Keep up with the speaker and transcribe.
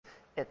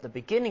at the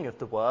beginning of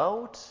the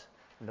world,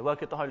 and the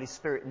work of the Holy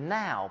Spirit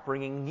now,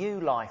 bringing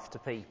new life to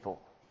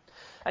people.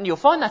 And you'll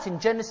find that in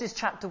Genesis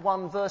chapter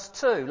 1, verse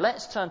 2.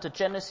 Let's turn to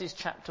Genesis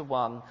chapter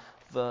 1,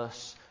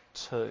 verse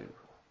 2.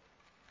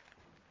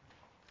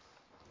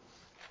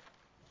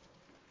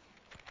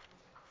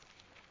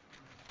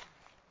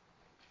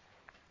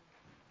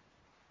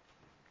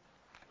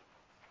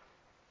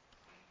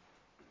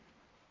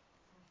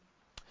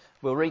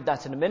 We'll read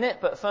that in a minute,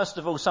 but first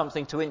of all,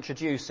 something to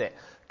introduce it.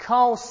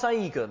 Carl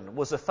Sagan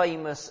was a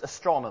famous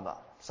astronomer,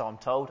 so I'm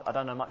told. I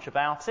don't know much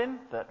about him,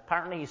 but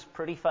apparently he's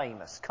pretty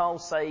famous. Carl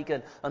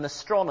Sagan, an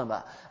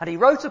astronomer. And he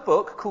wrote a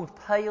book called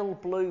Pale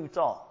Blue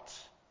Dot.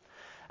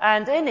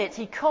 And in it,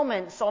 he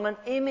comments on an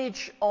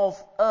image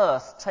of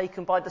Earth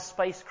taken by the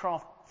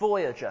spacecraft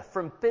Voyager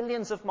from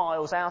billions of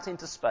miles out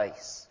into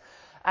space.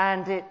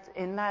 And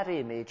in that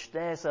image,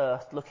 there's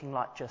Earth looking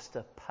like just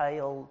a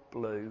pale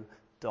blue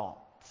dot.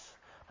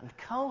 And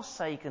Carl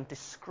Sagan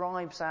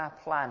describes our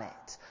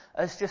planet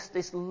as just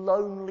this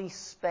lonely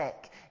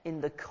speck in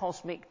the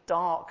cosmic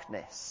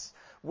darkness.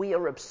 We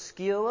are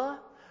obscure,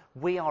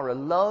 we are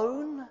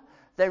alone,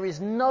 there is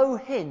no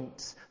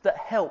hint that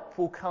help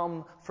will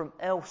come from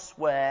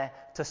elsewhere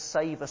to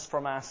save us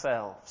from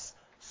ourselves.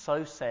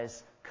 So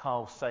says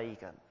Carl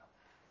Sagan.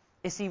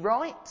 Is he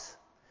right?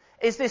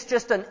 Is this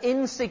just an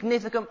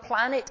insignificant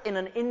planet in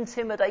an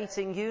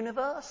intimidating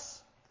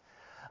universe?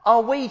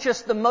 Are we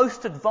just the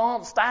most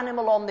advanced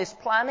animal on this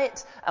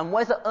planet, and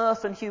whether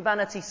Earth and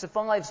humanity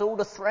survives all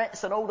the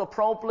threats and all the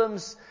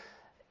problems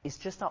is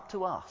just up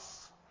to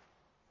us?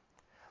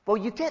 Well,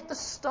 you get the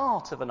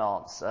start of an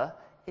answer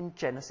in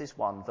Genesis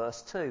 1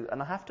 verse 2,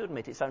 and I have to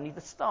admit it's only the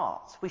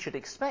start. We should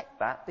expect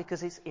that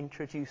because it's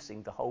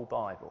introducing the whole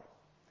Bible.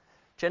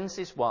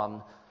 Genesis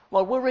 1,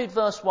 well, we'll read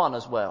verse 1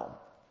 as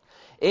well.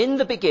 In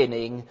the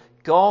beginning,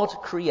 God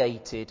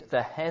created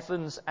the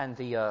heavens and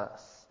the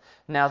earth.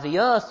 Now the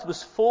earth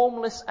was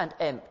formless and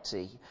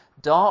empty.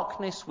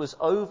 Darkness was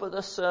over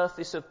the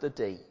surface of the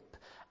deep,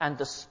 and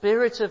the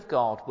Spirit of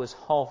God was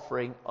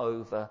hovering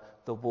over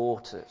the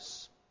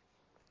waters.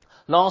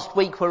 Last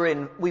week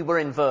we were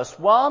in verse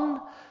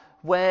 1,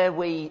 where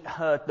we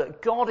heard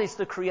that God is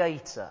the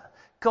creator.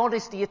 God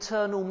is the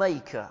eternal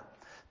maker.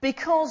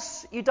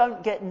 Because you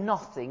don't get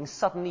nothing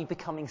suddenly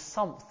becoming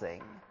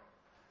something,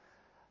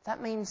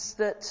 that means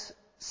that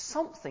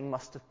something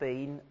must have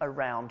been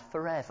around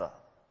forever.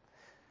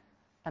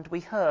 And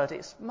we heard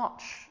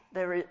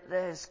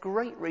there's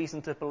great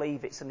reason to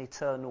believe it's an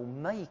eternal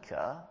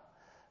maker,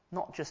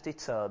 not just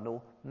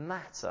eternal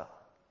matter.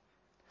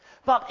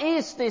 But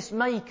is this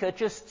maker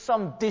just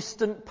some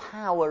distant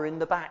power in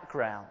the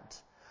background?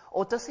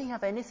 Or does he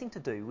have anything to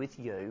do with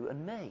you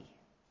and me?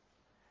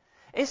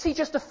 Is he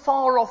just a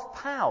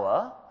far-off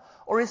power,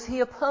 or is he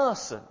a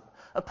person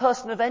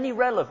of any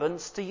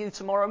relevance to you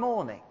tomorrow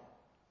morning?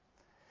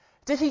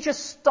 Did he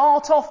just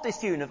start off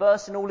this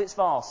universe in all its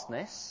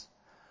vastness?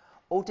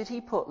 Or did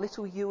he put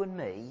little you and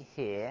me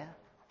here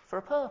for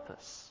a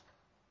purpose?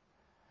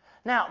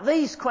 Now,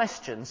 these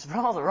questions,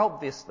 rather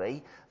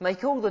obviously,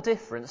 make all the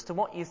difference to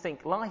what you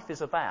think life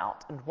is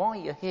about and why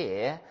you're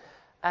here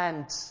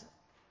and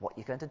what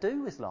you're going to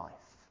do with life.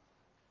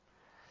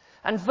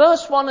 And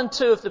verse 1 and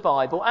 2 of the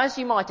Bible, as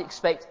you might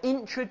expect,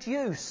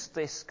 introduce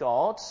this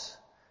God,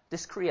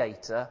 this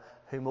Creator,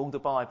 whom all the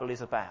Bible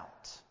is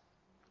about.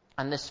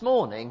 And this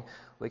morning,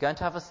 we're going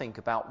to have a think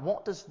about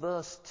what does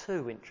verse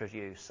 2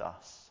 introduce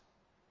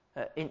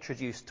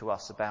to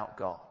us about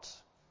God.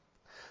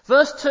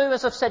 Verse 2,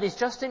 as I've said, is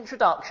just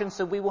introduction,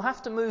 so we will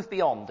have to move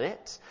beyond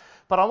it.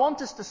 But I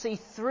want us to see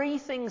three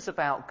things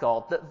about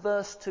God that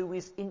verse 2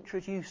 is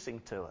introducing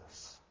to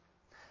us.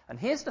 And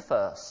here's the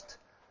first.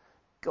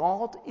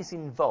 God is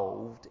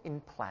involved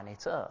in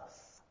planet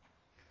Earth.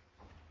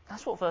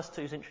 That's what verse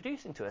 2 is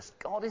introducing to us.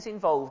 God is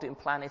involved in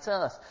planet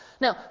Earth.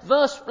 Now,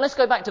 let's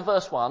go back to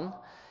verse 1.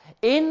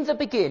 In the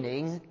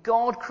beginning,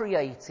 God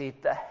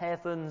created the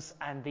heavens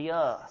and the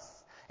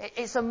earth.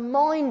 It's a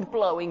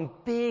mind-blowing,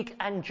 big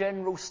and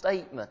general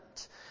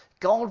statement.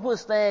 God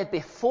was there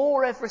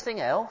before everything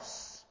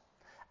else,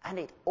 and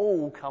it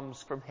all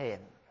comes from him.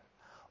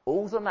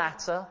 All the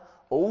matter,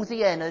 all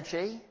the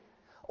energy,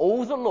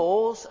 all the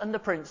laws and the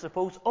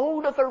principles,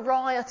 all the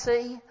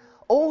variety,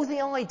 all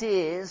the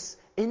ideas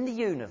in the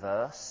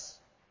universe,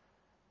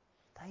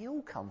 they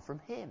all come from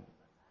him.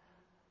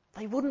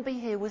 They wouldn't be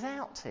here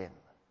without him.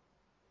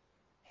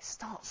 It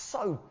starts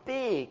so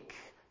big,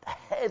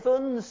 the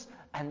heavens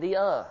and the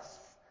earth.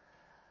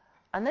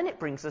 And then it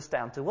brings us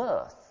down to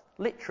earth,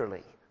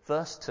 literally.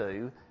 Verse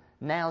 2,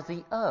 now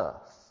the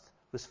earth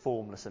was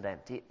formless and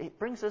empty. It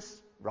brings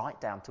us right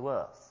down to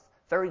earth,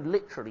 very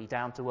literally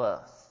down to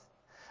earth.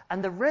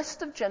 And the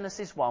rest of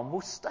Genesis 1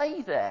 will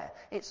stay there.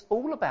 It's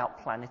all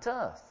about planet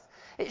Earth.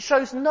 It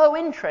shows no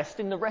interest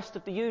in the rest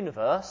of the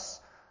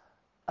universe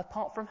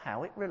apart from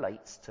how it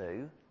relates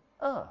to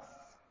Earth.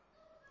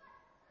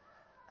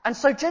 And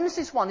so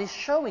Genesis 1 is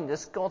showing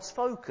us God's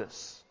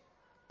focus.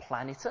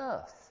 Planet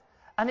Earth.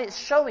 And it's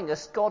showing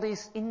us God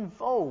is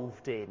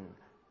involved in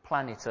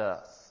planet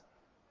Earth.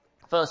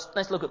 First,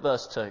 let's look at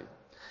verse 2.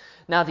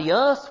 Now the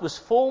earth was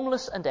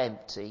formless and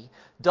empty,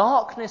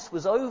 darkness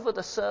was over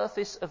the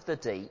surface of the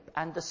deep,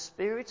 and the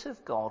Spirit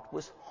of God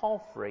was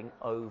hovering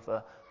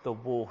over the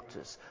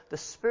waters. The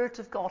Spirit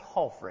of God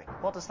hovering.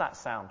 What does that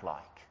sound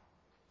like?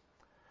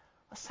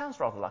 That sounds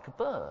rather like a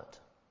bird.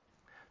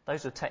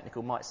 Those who are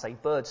technical might say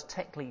birds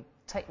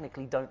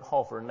technically don't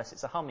hover unless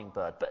it's a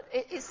hummingbird, but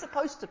it's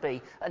supposed to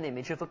be an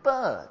image of a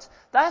bird.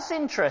 That's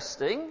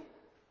interesting.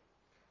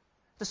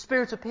 The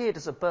Spirit appeared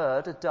as a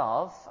bird, a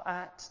dove,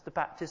 at the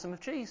baptism of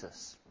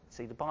Jesus.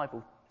 See, the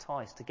Bible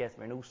ties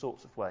together in all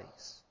sorts of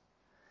ways.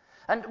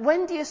 And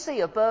when do you see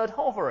a bird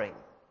hovering?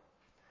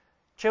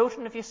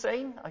 Children, have you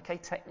seen? Okay,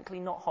 technically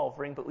not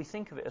hovering, but we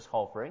think of it as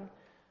hovering.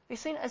 Have you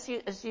seen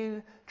it as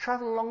you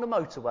travel along the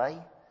motorway?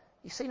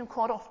 You see them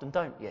quite often,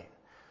 don't you?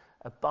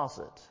 A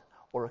buzzard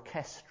or a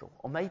kestrel,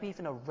 or maybe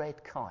even a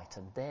red kite,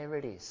 and there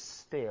it is,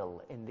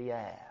 still in the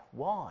air.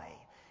 Why?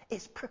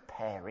 It's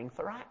preparing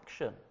for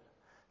action.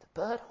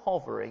 The bird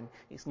hovering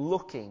is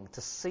looking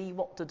to see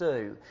what to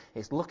do.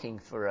 It's looking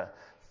for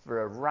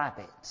a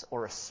rabbit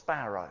or a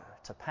sparrow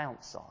to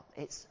pounce on.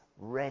 It's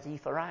ready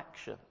for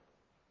action.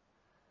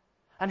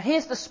 And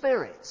here's the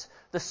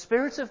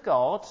Spirit of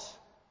God,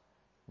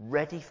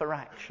 ready for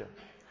action.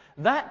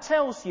 That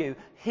tells you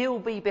he'll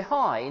be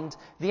behind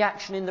the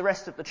action in the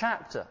rest of the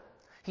chapter.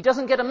 He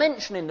doesn't get a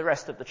mention in the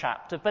rest of the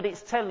chapter, but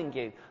it's telling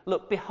you,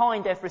 look,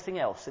 behind everything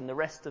else in the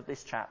rest of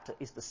this chapter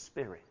is the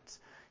Spirit.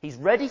 He's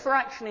ready for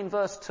action in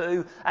verse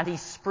 2, and he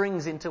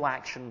springs into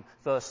action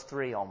verse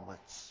 3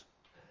 onwards.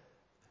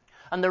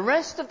 And the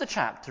rest of the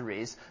chapter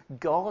is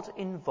God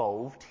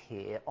involved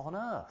here on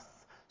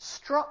earth,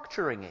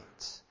 structuring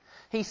it.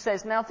 He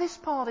says, now this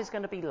part is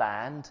going to be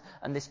land,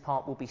 and this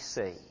part will be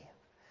sea.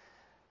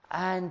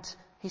 And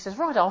he says,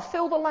 right, I'll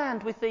fill the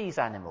land with these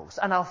animals,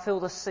 and I'll fill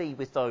the sea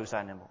with those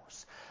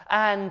animals.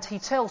 And he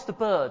tells the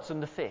birds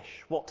and the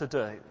fish what to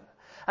do.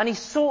 And he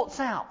sorts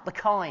out the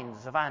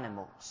kinds of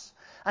animals.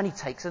 And he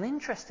takes an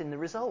interest in the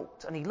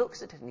result. And he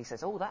looks at it and he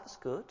says, oh, that's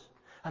good.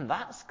 And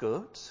that's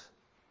good.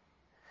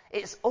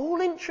 It's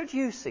all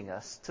introducing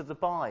us to the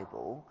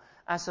Bible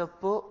as a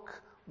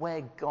book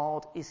where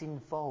God is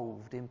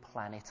involved in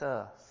planet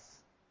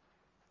Earth.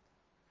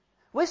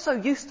 We're so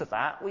used to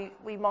that,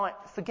 we might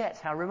forget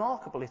how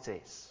remarkable it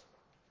is.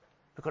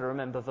 We've got to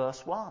remember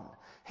verse 1.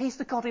 He's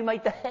the God who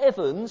made the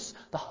heavens,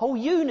 the whole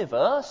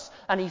universe,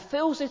 and he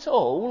fills it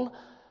all.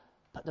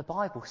 But the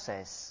Bible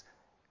says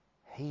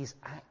he's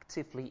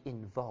actively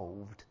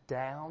involved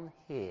down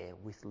here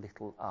with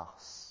little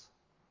us.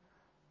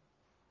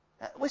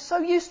 We're so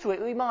used to it,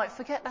 we might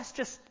forget that's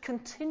just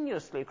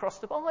continuously across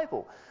the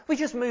Bible. We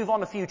just move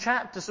on a few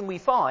chapters and we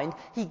find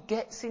he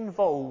gets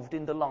involved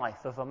in the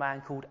life of a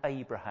man called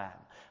Abraham,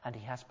 and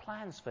he has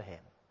plans for him.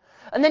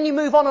 And then you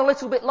move on a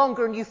little bit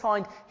longer and you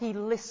find he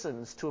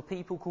listens to a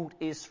people called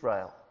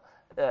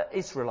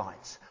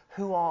Israelites,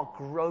 who are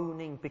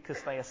groaning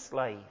because they are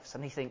slaves.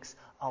 And he thinks,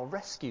 I'll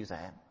rescue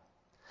them.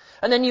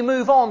 And then you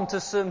move on to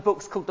some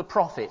books called the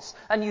prophets,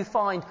 and you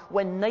find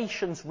when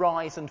nations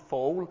rise and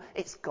fall,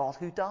 it's God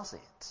who does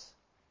it.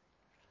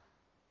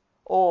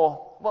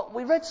 Or, well,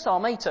 we read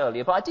Psalm 8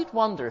 earlier, but I did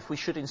wonder if we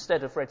should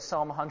instead have read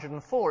Psalm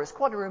 104. It's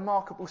quite a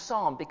remarkable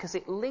psalm because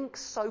it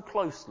links so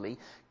closely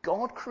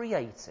God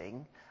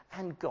creating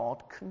and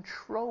God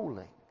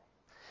controlling.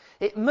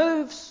 It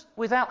moves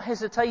without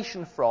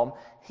hesitation from,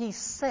 he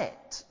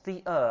set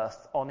the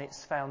earth on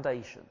its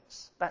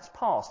foundations. That's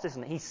past,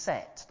 isn't it? He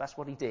set, that's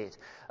what he did.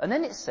 And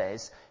then it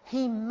says,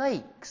 he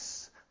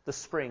makes the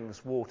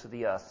springs water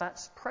the earth.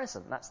 That's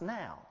present, that's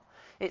now.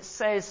 It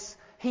says,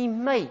 he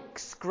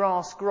makes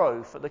grass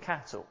grow for the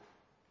cattle.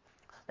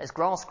 There's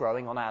grass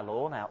growing on our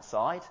lawn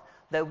outside.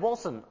 There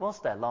was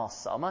there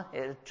last summer?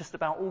 It was just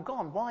about all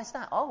gone. Why is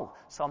that? Oh,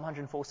 Psalm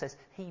 104 says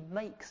he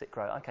makes it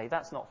grow. Okay,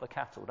 that's not for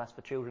cattle, that's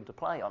for children to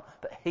play on.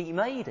 But he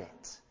made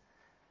it.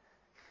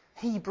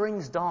 He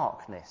brings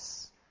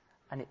darkness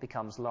and it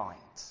becomes light.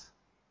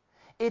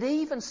 It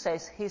even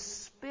says his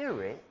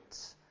Spirit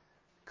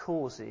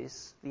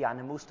causes the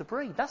animals to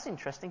breed. That's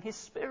interesting, his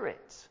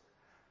Spirit.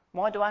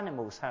 Why do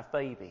animals have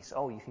babies?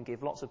 Oh, you can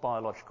give lots of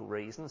biological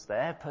reasons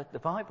there, but the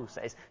Bible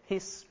says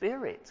his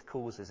Spirit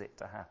causes it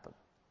to happen.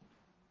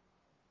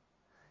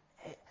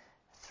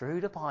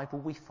 Through the Bible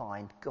we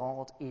find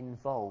God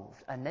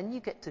involved. And then you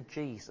get to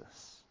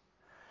Jesus.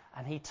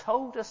 And he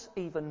told us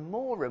even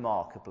more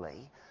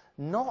remarkably,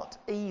 not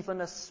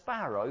even a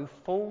sparrow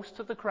falls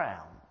to the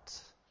ground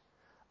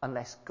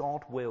unless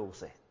God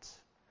wills it.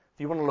 If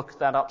you want to look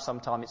that up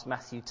sometime, it's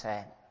Matthew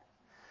 10.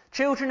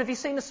 Children, have you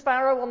seen a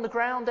sparrow on the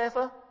ground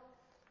ever?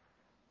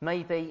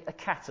 Maybe a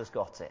cat has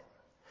got it.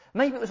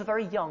 Maybe it was a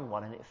very young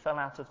one and it fell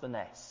out of the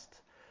nest.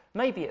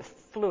 Maybe it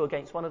flew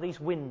against one of these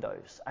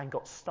windows and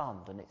got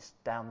stunned and it's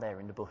down there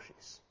in the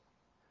bushes.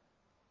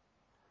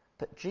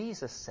 But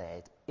Jesus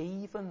said,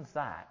 even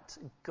that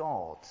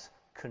God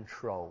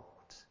controlled.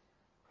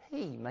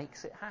 He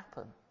makes it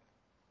happen.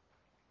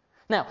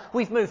 Now,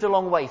 we've moved a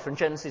long way from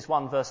Genesis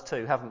 1 verse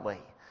 2, haven't we?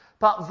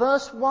 But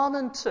verse 1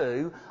 and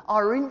 2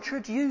 are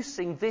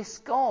introducing this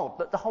God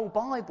that the whole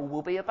Bible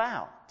will be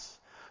about.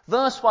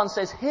 Verse 1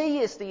 says, he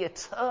is the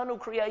eternal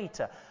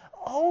creator.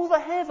 All the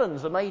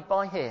heavens are made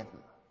by him,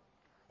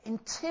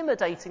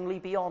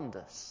 intimidatingly beyond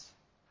us.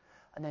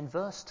 And then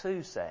verse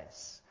 2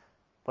 says,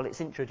 well,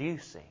 it's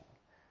introducing,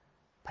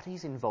 but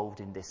he's involved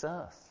in this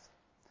earth.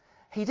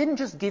 He didn't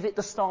just give it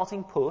the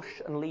starting push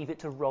and leave it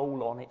to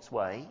roll on its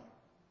way.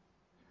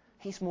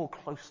 He's more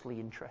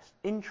closely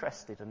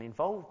interested and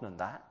involved than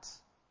that.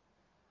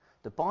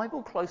 The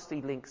Bible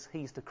closely links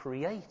he's the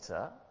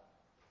creator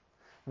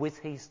with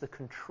he's the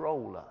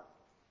controller.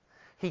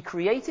 He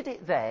created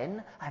it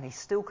then, and he's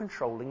still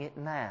controlling it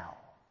now,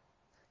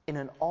 in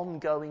an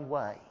ongoing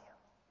way.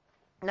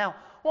 Now,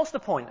 what's the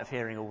point of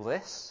hearing all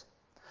this?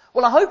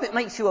 Well, I hope it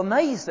makes you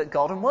amazed at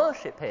God and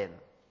worship him.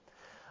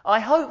 I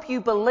hope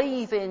you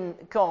believe in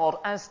God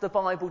as the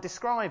Bible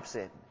describes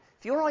him.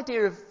 If your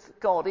idea of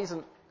God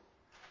isn't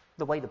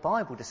the way the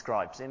Bible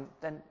describes him,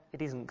 then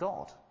it isn't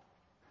God.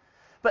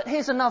 But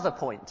here's another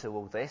point to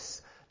all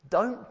this.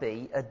 Don't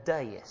be a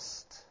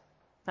deist.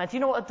 Now, do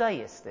you know what a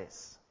deist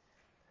is?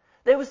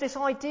 There was this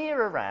idea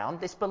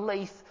around, this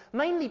belief,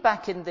 mainly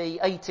back in the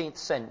 18th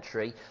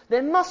century,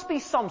 there must be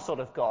some sort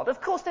of God.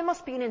 Of course, there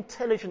must be an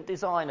intelligent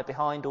designer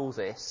behind all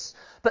this.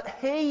 But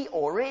he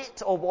or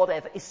it or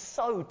whatever is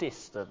so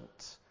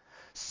distant,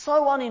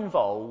 so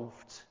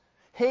uninvolved.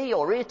 He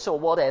or it or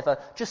whatever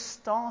just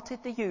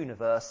started the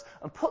universe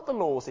and put the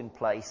laws in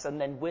place, and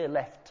then we're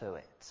left to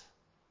it.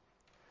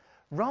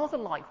 Rather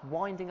like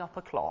winding up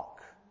a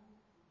clock.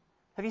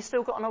 Have you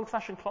still got an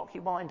old-fashioned clock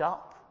you wind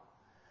up?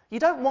 You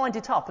don't wind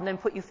it up and then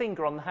put your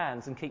finger on the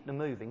hands and keep them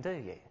moving, do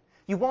you?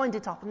 You wind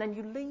it up and then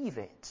you leave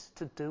it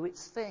to do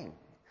its thing.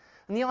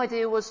 And the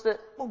idea was that,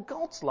 well,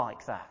 God's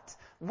like that.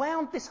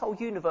 Wound this whole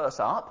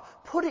universe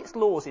up, put its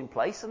laws in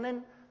place, and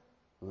then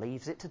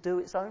leaves it to do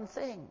its own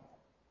thing.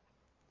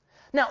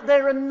 Now,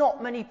 there are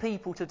not many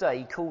people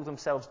today who call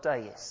themselves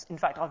deists. In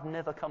fact, I've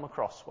never come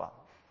across one.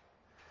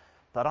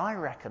 But I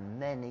reckon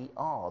many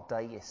are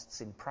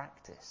deists in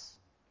practice.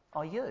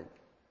 Are you?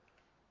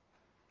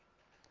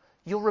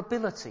 Your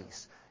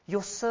abilities,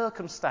 your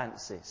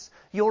circumstances,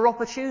 your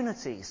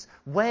opportunities,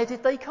 where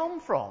did they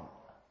come from?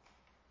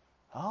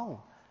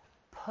 Oh,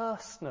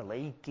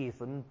 personally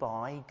given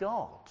by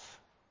God.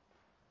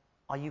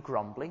 Are you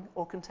grumbling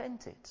or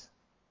contented?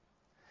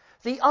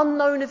 The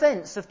unknown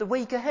events of the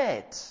week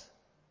ahead.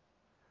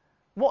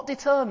 What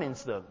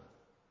determines them?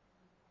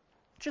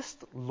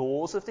 Just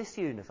laws of this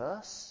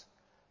universe?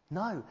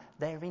 No,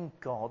 they're in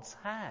God's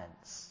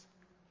hands.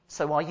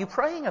 So are you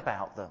praying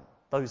about them,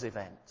 those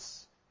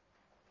events?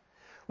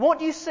 What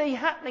do you see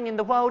happening in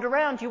the world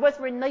around you,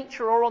 whether in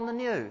nature or on the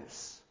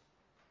news?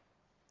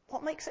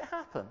 What makes it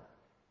happen?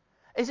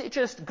 Is it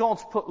just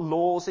God's put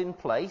laws in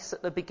place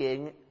at the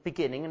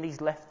beginning and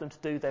he's left them to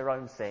do their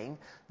own thing?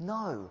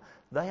 No,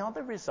 they are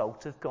the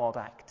result of God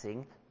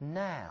acting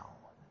now.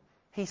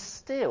 He's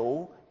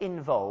still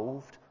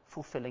involved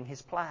fulfilling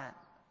his plan.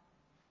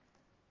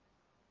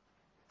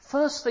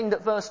 First thing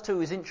that verse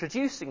 2 is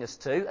introducing us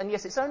to, and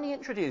yes, it's only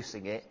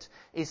introducing it,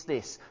 is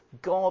this.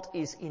 God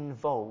is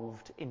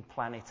involved in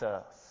planet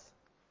Earth.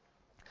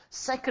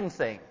 Second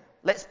thing,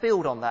 let's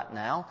build on that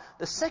now.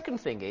 The second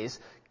thing is,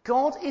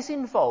 God is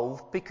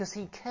involved because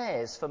he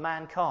cares for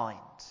mankind.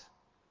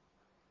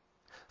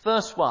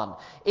 Verse 1,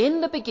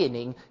 in the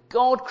beginning,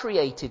 God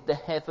created the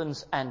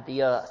heavens and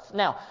the earth.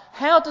 Now,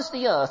 how does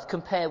the earth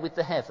compare with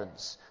the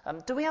heavens?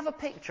 Do we have a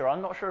picture?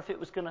 I'm not sure if it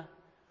was going to...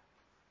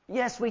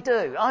 Yes, we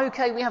do.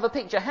 Okay, we have a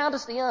picture. How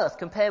does the earth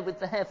compare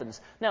with the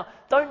heavens? Now,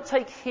 don't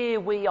take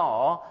here we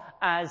are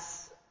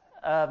as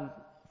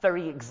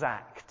very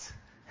exact.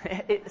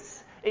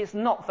 It's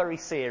not very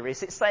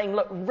serious. It's saying,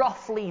 look,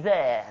 roughly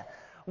there.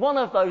 One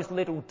of those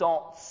little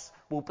dots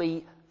will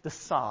be the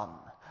sun.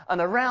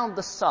 And around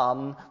the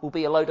sun will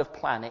be a load of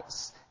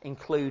planets,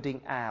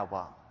 including our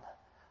one.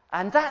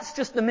 And that's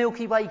just the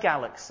Milky Way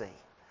galaxy.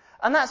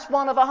 And that's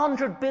one of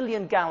 100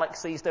 billion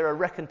galaxies there are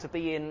reckoned to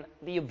be in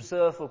the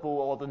observable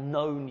or the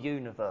known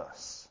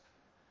universe.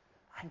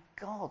 And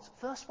God,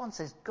 verse 1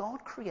 says,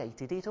 God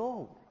created it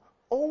all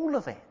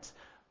of it.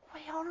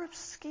 We are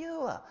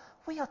obscure,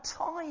 we are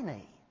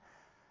tiny.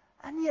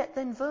 And yet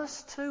then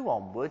verse 2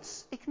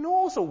 onwards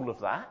ignores all of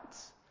that.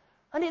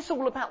 And it's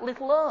all about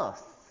little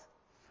Earth.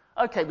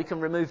 Okay, we can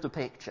remove the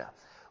picture.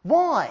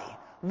 Why?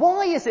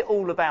 Why is it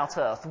all about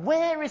Earth?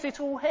 Where is it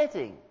all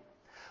heading?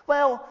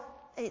 Well,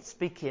 it's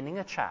beginning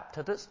a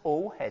chapter that's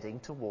all heading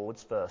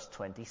towards verse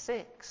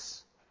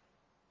 26.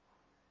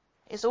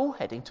 It's all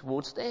heading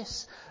towards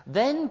this.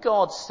 Then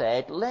God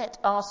said, let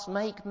us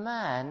make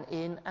man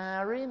in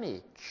our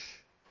image.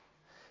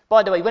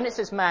 By the way, when it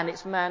says man,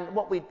 it's man,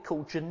 what we'd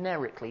call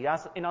generically,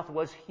 as in other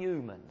words,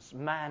 humans,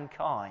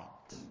 mankind.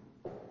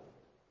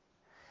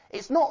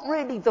 It's not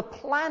really the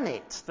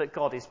planet that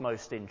God is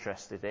most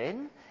interested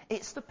in,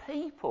 it's the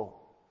people.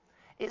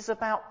 It's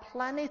about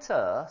planet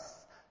Earth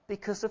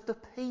because of the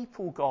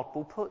people God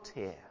will put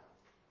here.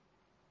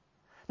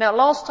 Now,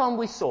 last time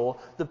we saw,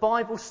 the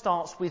Bible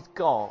starts with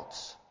God.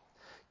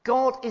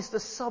 God is the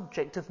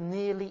subject of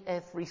nearly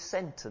every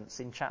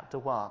sentence in chapter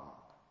 1.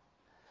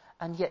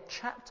 And yet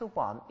chapter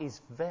 1 is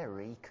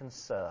very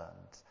concerned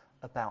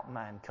about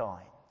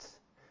mankind.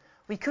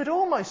 We could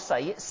almost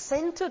say it's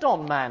centred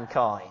on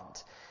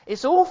mankind.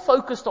 It's all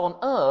focused on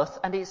earth,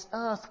 and it's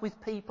earth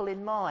with people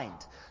in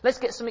mind. Let's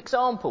get some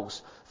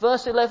examples.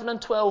 Verse 11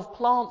 and 12,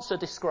 plants are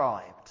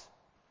described.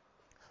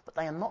 But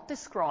they are not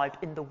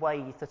described in the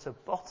way that a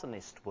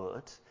botanist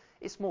would.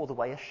 It's more the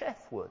way a chef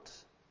would.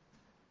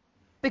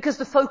 Because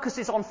the focus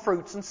is on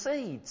fruits and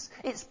seeds.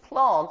 It's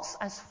plants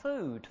as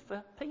food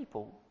for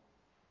people.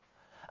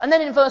 And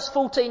then in verse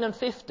 14 and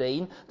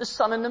 15, the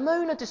sun and the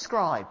moon are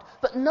described.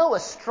 But no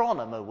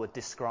astronomer would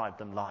describe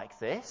them like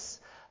this.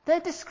 They're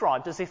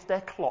described as if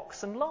they're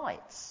clocks and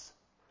lights.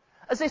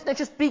 As if they're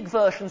just big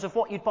versions of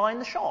what you'd buy in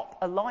the shop.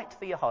 A light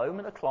for your home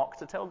and a clock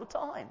to tell the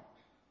time.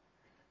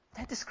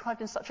 They're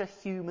described in such a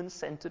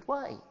human-centred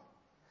way.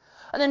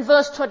 And then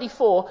verse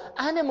 24,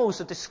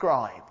 animals are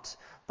described.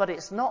 But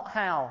it's not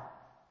how...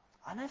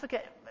 I never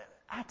get...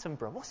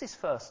 Attenborough, what's his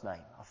first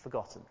name? I've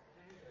forgotten.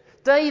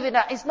 David,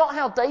 it's not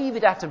how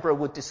David Attenborough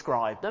would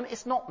describe them.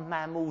 It's not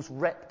mammals,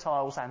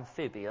 reptiles,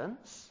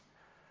 amphibians.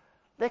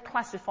 They're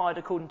classified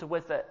according to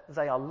whether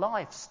they are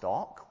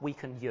livestock we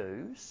can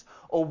use,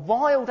 or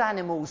wild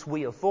animals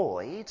we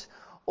avoid,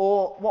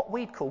 or what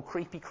we'd call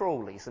creepy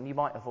crawlies, and you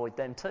might avoid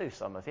them too,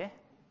 some of you.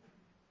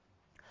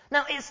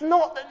 Now, it's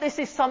not that this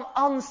is some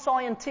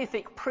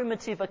unscientific,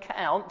 primitive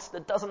account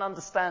that doesn't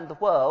understand the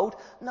world.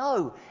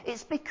 No,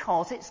 it's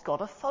because it's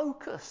got a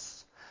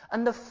focus.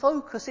 And the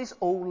focus is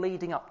all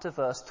leading up to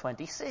verse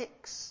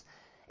 26.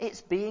 It's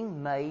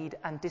being made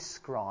and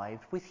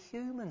described with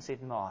humans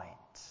in mind.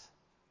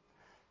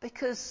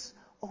 Because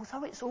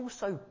although it's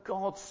also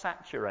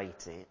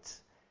God-saturated,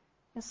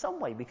 in some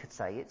way we could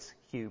say it's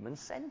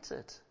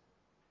human-centred.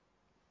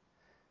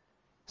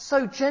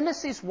 So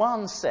Genesis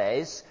 1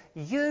 says,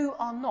 you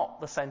are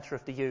not the centre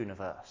of the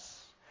universe.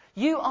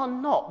 You are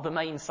not the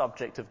main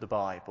subject of the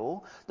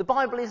Bible. The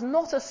Bible is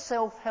not a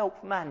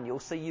self-help manual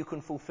so you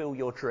can fulfil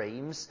your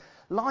dreams.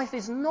 Life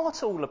is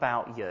not all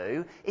about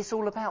you. It's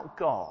all about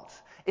God.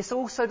 It's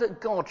also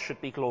that God should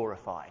be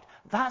glorified.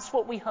 That's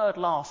what we heard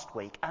last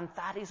week, and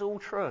that is all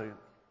true.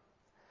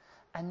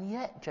 And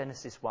yet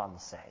Genesis 1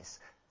 says,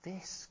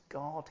 this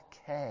God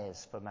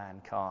cares for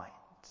mankind.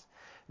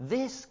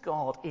 This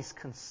God is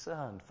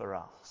concerned for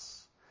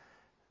us.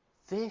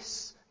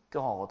 This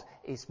God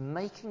is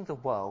making the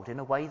world in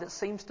a way that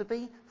seems to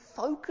be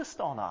focused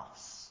on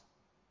us.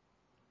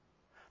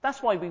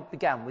 That's why we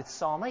began with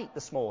Psalm 8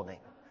 this morning.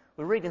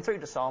 We're reading through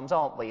the Psalms,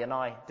 aren't we? And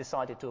I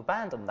decided to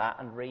abandon that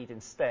and read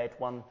instead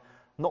one,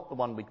 not the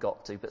one we'd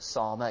got to, but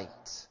Psalm 8.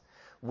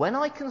 When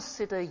I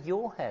consider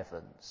your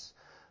heavens,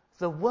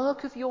 the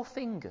work of your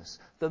fingers,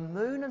 the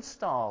moon and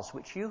stars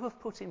which you have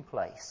put in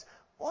place,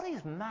 what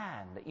is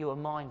man that you are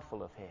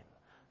mindful of him?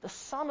 The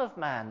Son of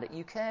Man that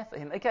you care for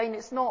him. Again,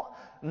 it's not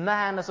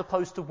man as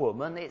opposed to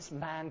woman, it's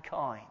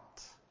mankind.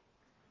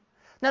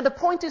 Now the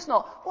point is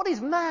not, what is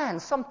man?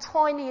 Some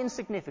tiny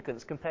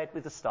insignificance compared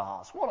with the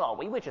stars. What are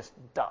we? We're just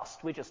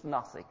dust, we're just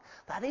nothing.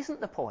 That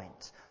isn't the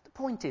point. The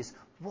point is,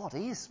 what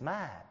is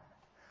man?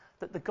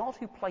 That the God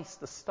who placed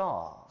the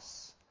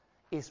stars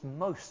is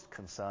most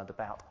concerned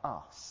about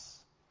us.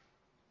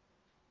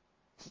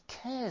 He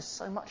cares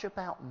so much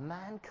about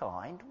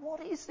mankind.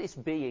 What is this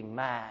being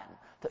man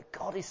that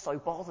God is so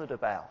bothered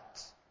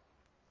about?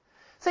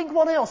 Think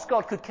what else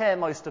God could care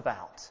most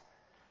about.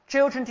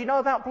 Children, do you know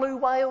about blue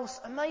whales?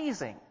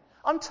 Amazing.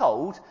 I'm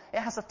told it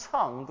has a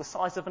tongue the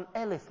size of an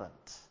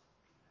elephant.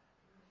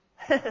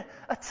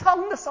 A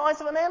tongue the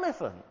size of an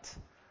elephant.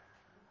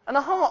 And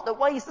a heart that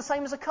weighs the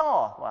same as a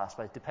car. Well, I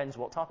suppose it depends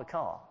what type of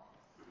car.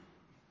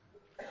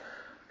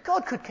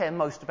 God could care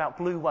most about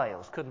blue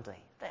whales, couldn't he?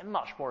 They're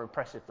much more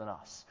impressive than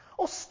us.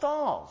 Or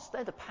stars.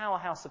 They're the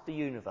powerhouse of the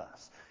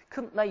universe.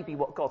 Couldn't they be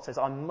what God says,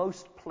 I'm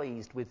most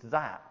pleased with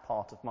that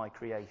part of my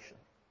creation?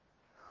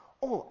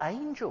 Or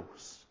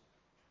angels.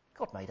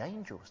 God made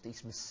angels,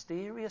 these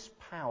mysterious,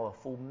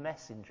 powerful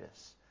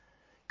messengers.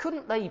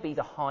 Couldn't they be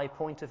the high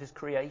point of his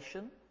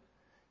creation?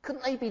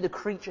 Couldn't they be the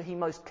creature he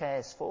most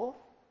cares for?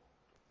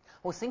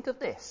 Well, think of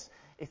this.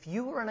 If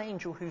you were an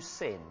angel who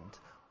sinned,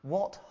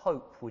 what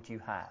hope would you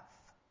have?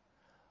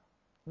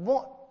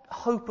 What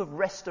hope of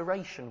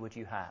restoration would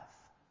you have?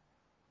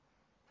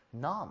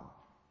 None.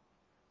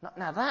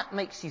 Now that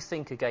makes you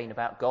think again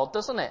about God,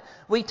 doesn't it?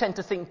 We tend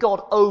to think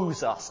God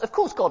owes us. Of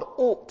course God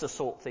ought to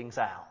sort things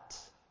out.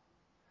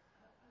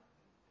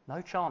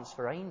 No chance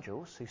for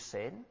angels who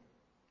sin.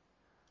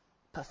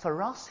 But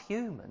for us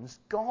humans,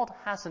 God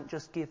hasn't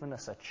just given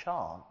us a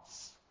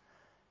chance.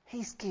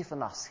 He's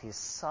given us his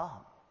Son.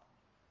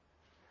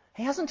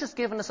 He hasn't just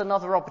given us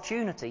another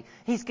opportunity.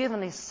 He's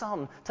given his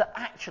Son to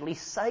actually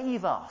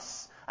save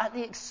us at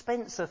the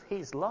expense of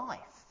his life.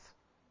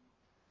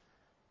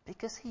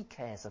 Because he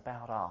cares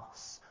about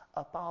us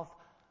above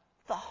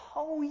the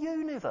whole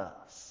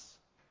universe.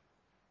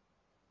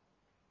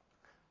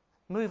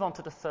 Move on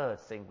to the third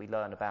thing we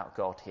learn about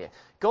God here.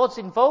 God's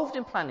involved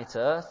in planet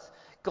Earth.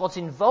 God's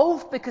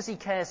involved because he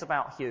cares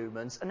about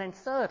humans. And then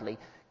thirdly,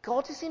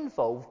 God is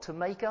involved to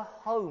make a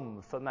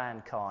home for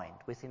mankind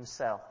with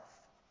himself.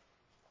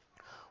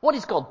 What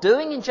is God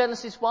doing in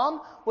Genesis 1?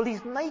 Well,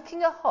 he's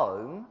making a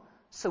home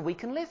so we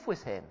can live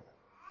with him.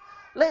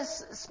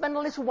 Let's spend a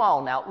little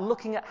while now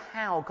looking at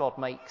how God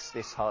makes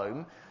this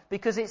home,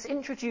 because it's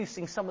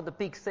introducing some of the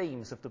big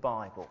themes of the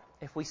Bible,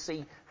 if we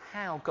see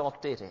how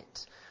God did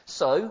it.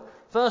 So,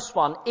 verse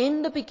 1,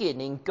 in the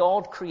beginning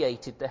God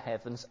created the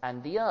heavens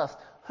and the earth.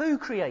 Who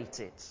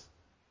created?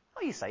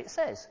 Oh, you say it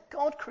says,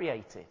 God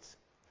created.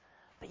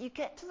 But you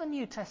get to the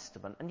New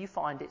Testament and you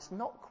find it's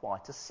not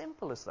quite as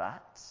simple as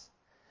that,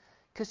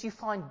 because you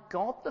find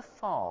God the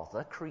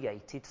Father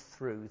created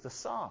through the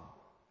Son.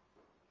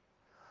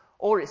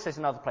 Or it says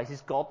in other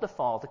places, God the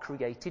Father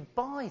created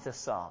by the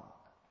Son.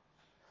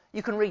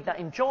 You can read that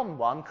in John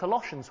 1,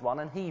 Colossians 1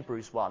 and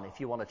Hebrews 1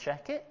 if you want to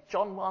check it.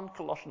 John 1,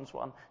 Colossians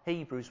 1,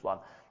 Hebrews 1.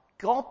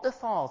 God the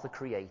Father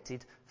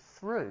created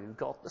through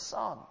God the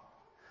Son.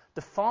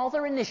 The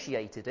Father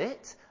initiated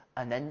it,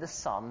 and then the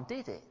Son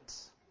did it.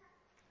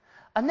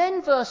 And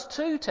then verse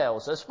 2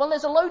 tells us, well,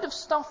 there's a load of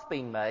stuff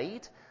being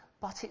made,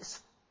 but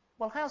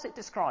how's it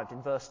described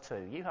in verse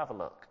 2? You have a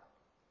look.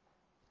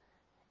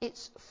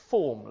 It's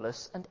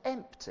formless and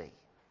empty.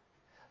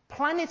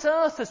 Planet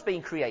Earth has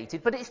been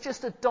created, but it's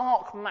just a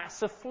dark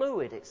mass of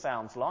fluid, it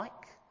sounds like.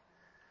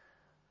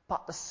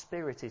 But the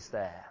Spirit is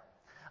there.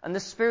 And the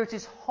Spirit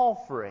is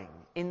hovering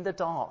in the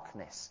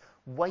darkness,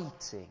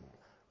 waiting,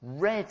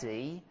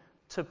 ready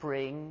to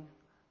bring...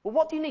 Well,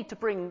 what do you need to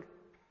bring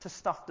to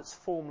stuff that's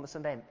formless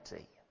and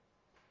empty?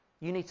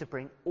 You need to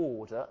bring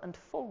order and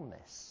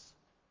fullness.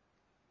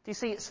 Do you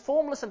see, it's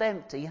formless and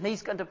empty, and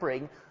he's going to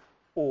bring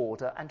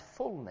order and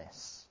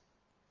fullness.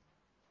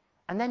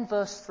 And then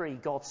verse 3,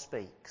 God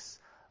speaks,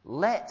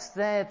 "Let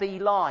there be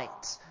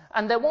light."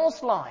 And there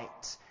was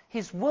light.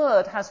 His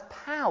word has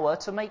power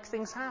to make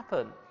things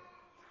happen.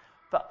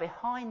 But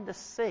behind the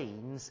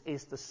scenes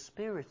is the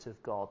Spirit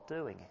of God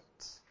doing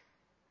it.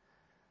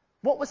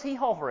 What was he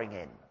hovering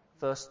in?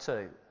 Verse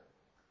 2.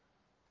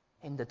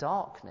 In the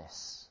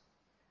darkness.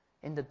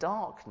 In the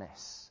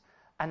darkness.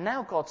 And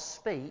now God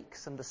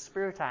speaks and the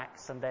Spirit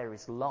acts and there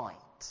is light.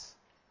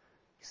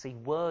 You see,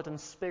 word and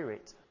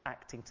Spirit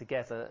acting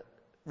together.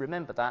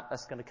 Remember that.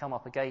 That's going to come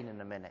up again in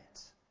a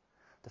minute.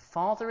 The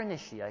Father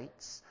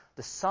initiates.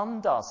 The Son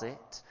does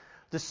it.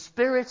 The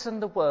Spirit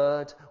and the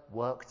Word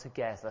work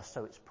together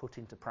so it's put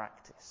into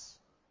practice.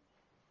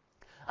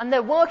 And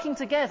they're working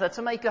together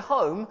to make a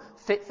home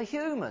fit for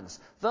humans.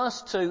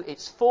 Verse 2,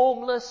 it's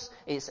formless,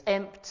 it's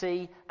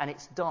empty, and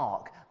it's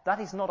dark. That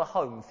is not a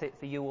home fit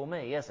for you or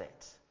me, is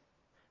it?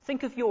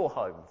 Think of your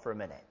home for a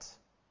minute.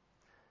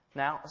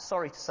 Now,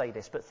 sorry to say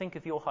this, but think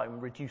of your home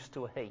reduced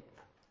to a heap.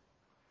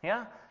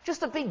 Yeah?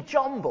 Just a big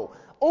jumble.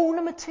 All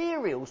the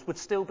materials would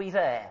still be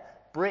there.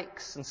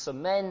 Bricks and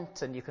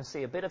cement, and you can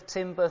see a bit of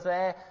timber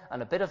there,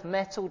 and a bit of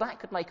metal. That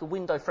could make a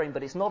window frame,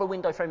 but it's not a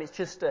window frame, it's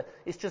just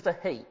a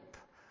heap.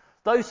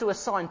 Those who are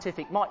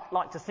scientific might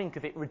like to think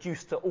of it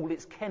reduced to all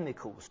its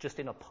chemicals just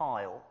in a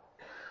pile.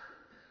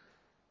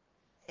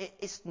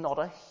 It's not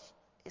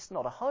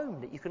a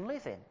home that you can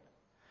live in.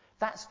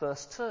 That's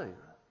verse 2.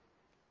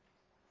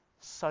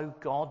 So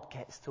God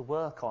gets to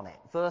work on it.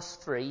 Verse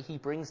 3, he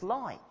brings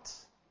light.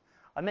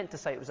 I meant to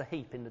say it was a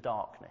heap in the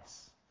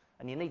darkness.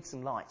 And you need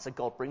some light. So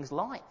God brings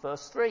light.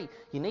 Verse 3,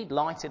 you need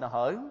light in a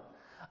home.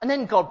 And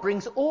then God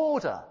brings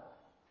order.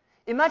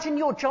 Imagine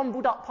your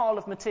jumbled up pile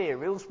of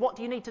materials. What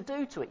do you need to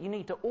do to it? You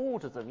need to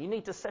order them. You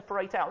need to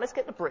separate out. Let's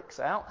get the bricks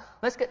out.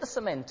 Let's get the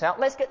cement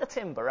out. Let's get the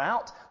timber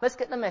out. Let's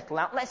get the metal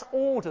out. Let's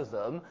order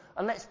them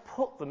and let's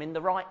put them in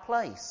the right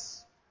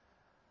place.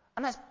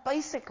 And that's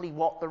basically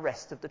what the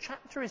rest of the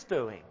chapter is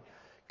doing.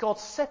 God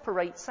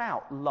separates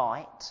out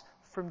light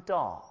from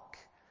dark.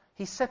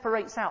 He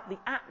separates out the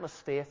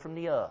atmosphere from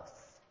the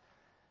earth.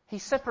 He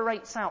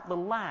separates out the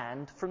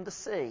land from the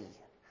sea.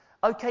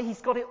 Okay,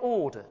 he's got it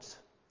ordered.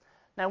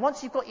 Now,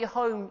 once you've got your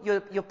home,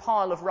 your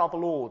pile of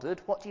rubble ordered,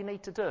 what do you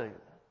need to do?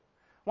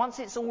 Once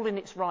it's all in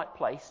its right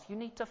place, you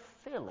need to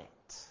fill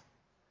it.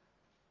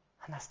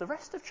 And that's the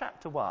rest of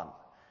chapter 1.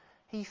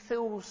 He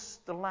fills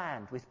the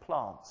land with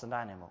plants and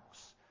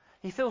animals.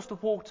 He fills the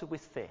water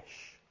with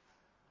fish.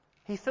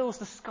 He fills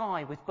the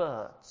sky with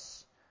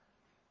birds.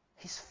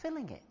 He's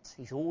filling it.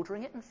 He's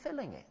ordering it and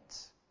filling it.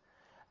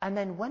 And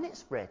then when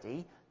it's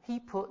ready, he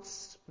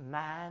puts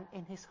man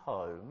in his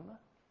home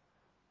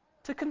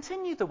to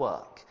continue the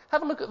work.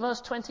 Have a look at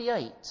verse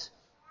 28.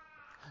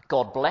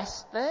 God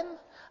blessed them,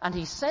 and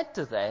he said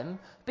to them,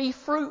 "Be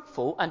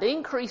fruitful and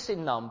increase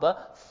in number,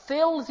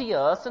 fill the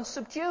earth and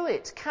subdue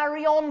it."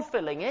 Carry on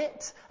filling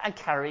it and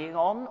carrying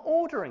on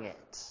ordering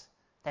it.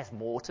 There's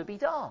more to be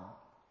done.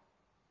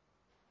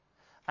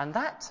 And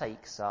that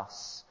takes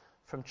us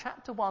from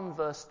chapter 1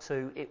 verse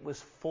 2, it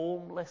was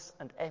formless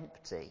and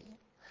empty,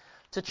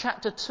 to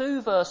chapter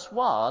 2 verse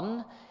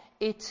 1,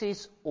 it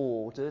is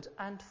ordered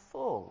and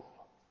full.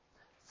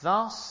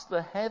 Thus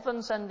the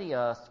heavens and the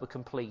earth were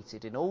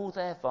completed in all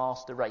their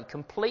vast array.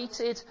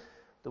 Completed,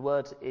 the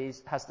word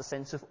has the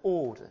sense of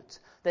ordered.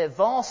 Their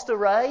vast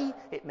array,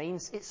 it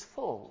means it's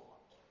full.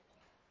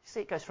 You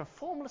see, it goes from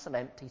formless and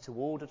empty to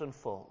ordered and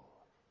full.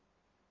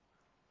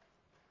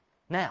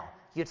 Now,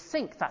 you'd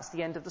think that's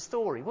the end of the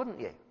story, wouldn't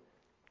you?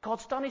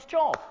 God's done his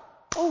job.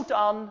 All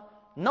done.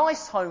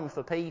 Nice home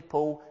for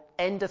people.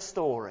 End of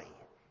story.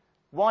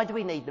 Why do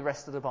we need the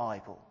rest of the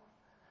Bible?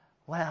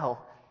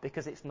 Well,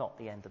 because it's not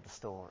the end of the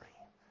story.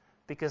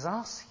 Because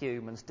us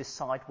humans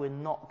decide we're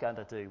not going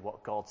to do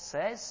what God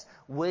says.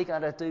 We're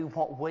going to do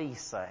what we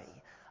say.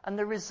 And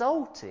the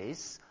result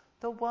is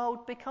the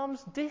world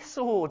becomes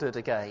disordered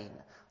again.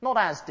 Not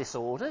as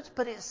disordered,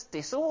 but it's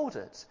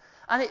disordered.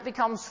 And it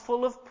becomes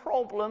full of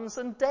problems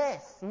and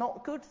death,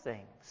 not good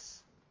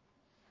things.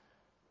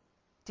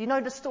 Do you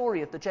know the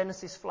story of the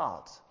Genesis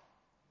flood?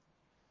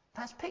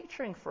 That's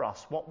picturing for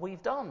us what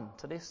we've done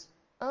to this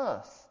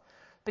earth.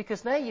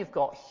 Because there you've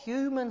got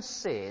human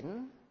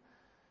sin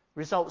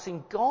results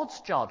in God's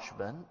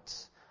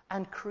judgment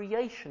and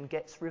creation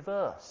gets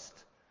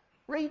reversed.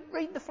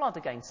 Read the flood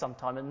again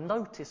sometime and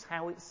notice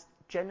how it's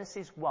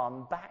Genesis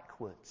 1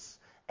 backwards.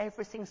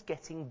 Everything's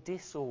getting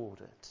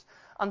disordered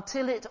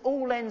until it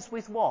all ends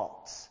with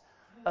what?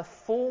 A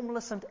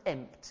formless and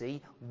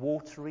empty,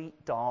 watery,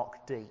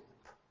 dark deep.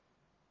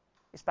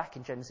 It's back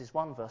in Genesis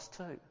 1 verse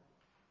 2.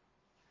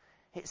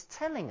 It's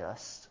telling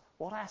us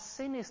what our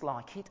sin is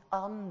like. It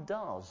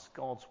undoes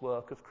God's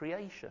work of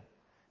creation.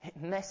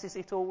 It messes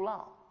it all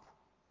up.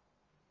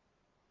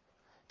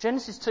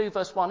 Genesis 2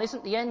 verse 1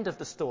 isn't the end of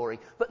the story,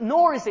 but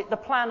nor is it the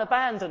plan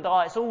abandoned.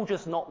 It's all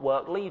just not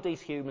work. Leave these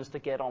humans to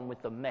get on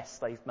with the mess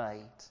they've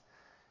made.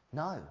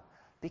 No,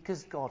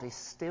 because God is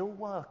still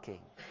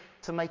working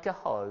to make a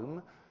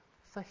home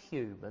for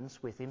humans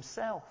with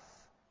himself.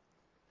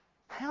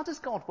 How does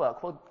God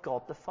work? Well,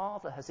 God the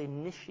Father has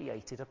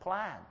initiated a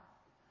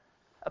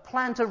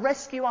plan to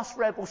rescue us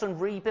rebels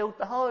and rebuild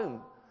the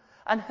home.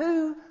 And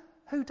who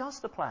does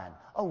the plan?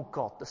 Oh,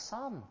 God the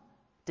Son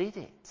did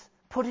it,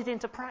 put it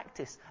into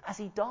practice as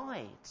he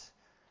died.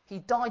 He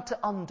died to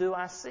undo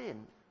our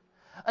sin.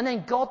 And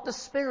then God the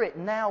Spirit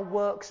now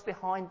works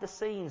behind the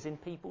scenes in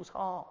people's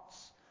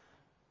hearts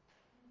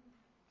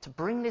to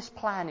bring this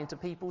plan into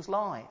people's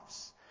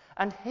lives.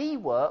 And he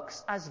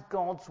works as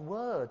God's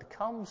word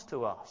comes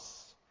to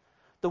us,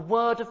 the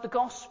word of the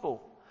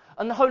gospel.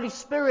 And the Holy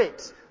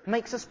Spirit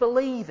makes us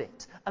believe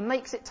it and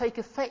makes it take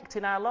effect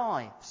in our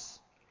lives.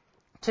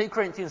 2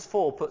 Corinthians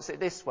 4 puts it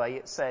this way.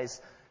 It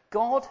says,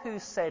 God who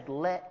said,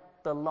 let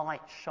the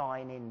light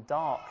shine in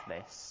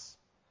darkness,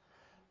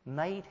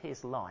 made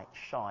his light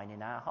shine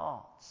in our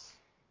hearts.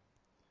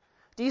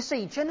 Do you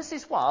see,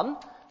 Genesis 1,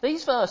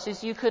 these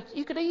verses you could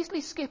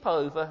easily skip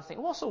over,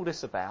 think, what's all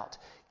this about?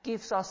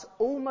 Gives us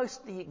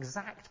almost the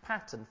exact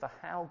pattern for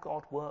how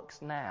God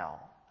works now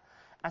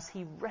as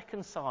he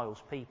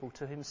reconciles people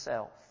to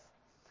himself.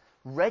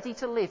 Ready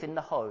to live in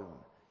the home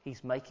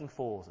he's making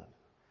for them.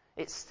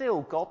 It's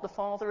still God the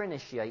Father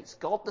initiates,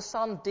 God the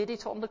Son did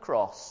it on the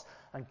cross,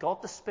 and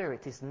God the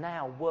Spirit is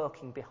now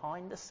working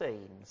behind the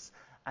scenes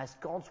as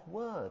God's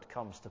word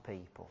comes to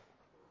people,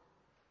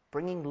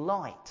 bringing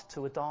light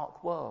to a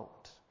dark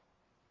world.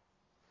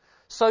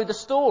 So the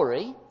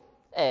story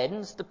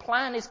ends, the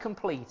plan is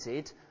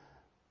completed,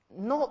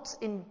 not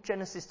in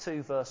Genesis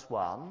 2 verse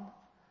 1,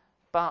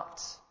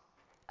 but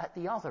at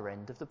the other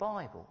end of the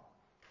Bible.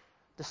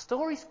 The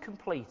story's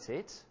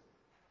completed,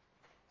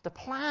 the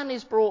plan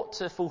is brought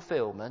to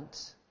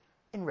fulfillment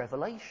in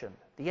Revelation,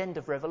 the end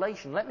of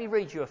Revelation. Let me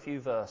read you a few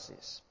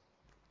verses.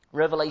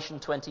 Revelation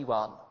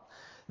 21.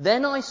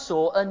 Then I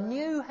saw a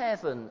new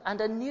heaven and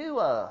a new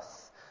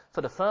earth,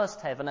 for the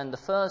first heaven and the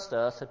first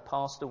earth had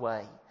passed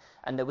away,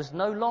 and there was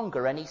no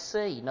longer any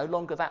sea, no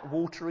longer that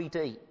watery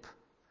deep.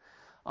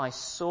 I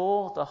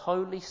saw the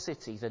holy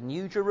city, the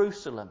new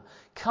Jerusalem,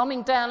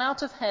 coming down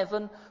out of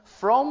heaven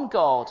from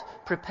God,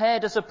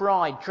 prepared as a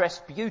bride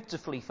dressed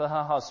beautifully for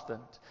her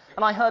husband.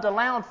 And I heard a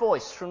loud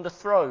voice from the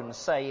throne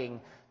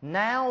saying,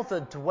 now the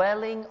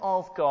dwelling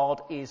of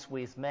God is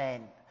with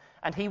men,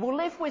 and he will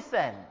live with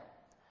them.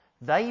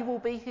 They will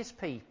be his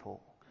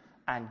people,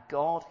 and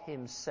God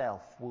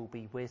himself will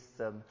be with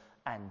them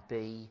and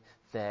be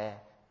their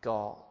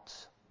God.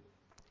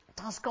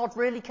 Does God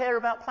really care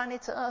about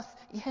planet Earth?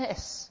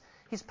 Yes.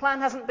 His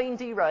plan hasn't been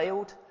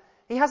derailed.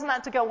 He hasn't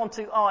had to go on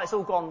to, it's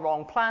all gone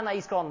wrong. Plan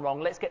A's gone wrong.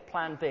 Let's get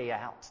plan B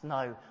out.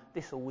 No,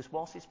 this always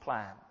was his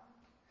plan.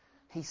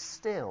 He's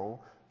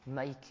still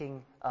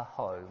making a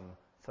home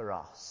for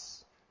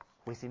us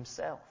with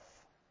himself.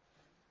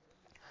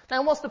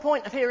 Now, what's the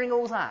point of hearing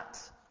all that?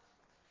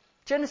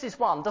 Genesis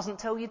 1 doesn't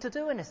tell you to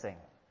do anything.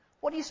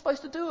 What are you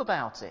supposed to do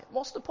about it?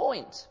 What's the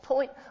point?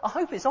 I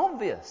hope it's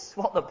obvious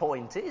what the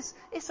point is.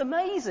 It's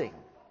amazing.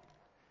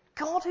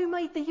 God who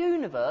made the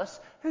universe,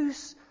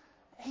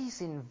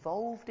 he's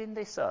involved in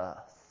this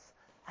earth,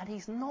 and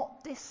he's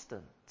not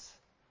distant.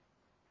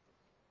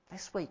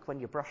 This week when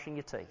you're brushing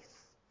your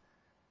teeth,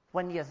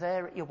 when you're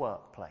there at your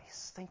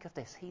workplace, think of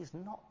this. He's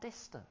not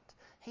distant.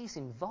 He's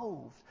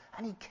involved,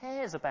 and he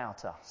cares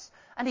about us,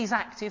 and he's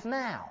active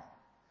now,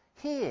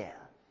 here.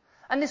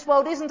 And this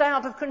world isn't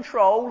out of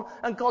control,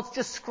 and God's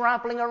just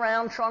scrabbling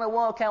around trying to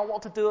work out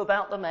what to do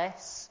about the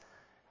mess.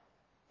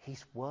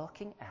 He's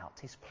working out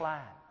his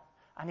plan.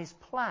 And his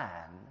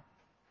plan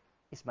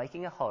is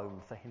making a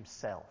home for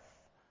himself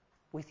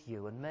with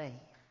you and me.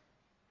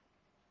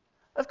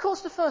 Of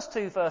course, the first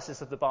 2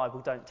 verses of the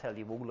Bible don't tell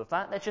you all of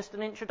that. They're just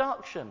an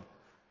introduction.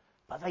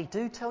 But they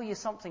do tell you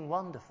something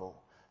wonderful.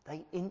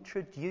 They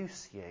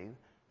introduce you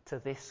to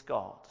this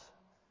God.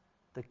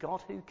 The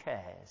God who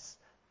cares.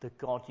 The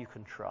God you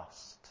can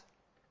trust.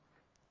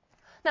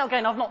 Now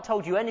again, I've not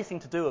told you anything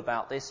to do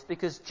about this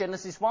because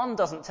Genesis 1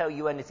 doesn't tell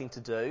you anything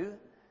to do.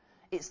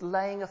 It's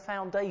laying a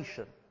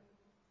foundation.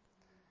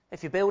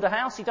 If you build a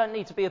house, you don't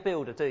need to be a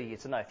builder, do you,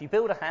 to know? If you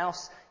build a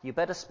house, you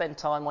better spend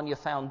time on your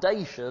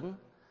foundation.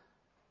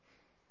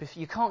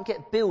 You can't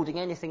get building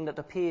anything that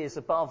appears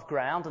above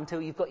ground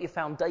until you've got your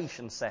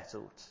foundation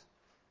settled.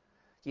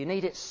 You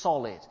need it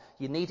solid.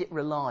 You need it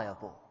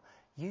reliable.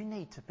 You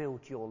need to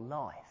build your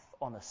life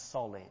on a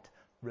solid,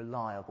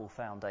 reliable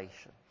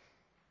foundation.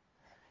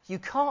 You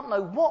can't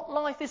know what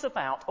life is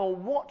about or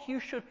what you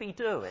should be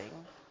doing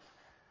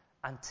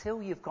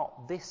until you've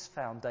got this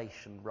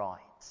foundation right.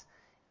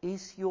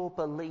 Is your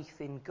belief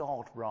in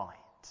God right?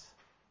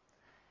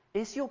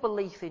 Is your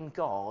belief in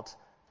God,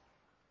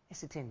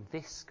 is it in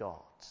this God?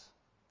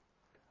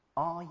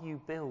 Are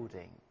you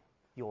building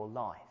your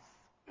life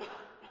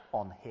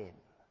on Him?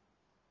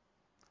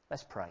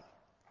 Let's pray.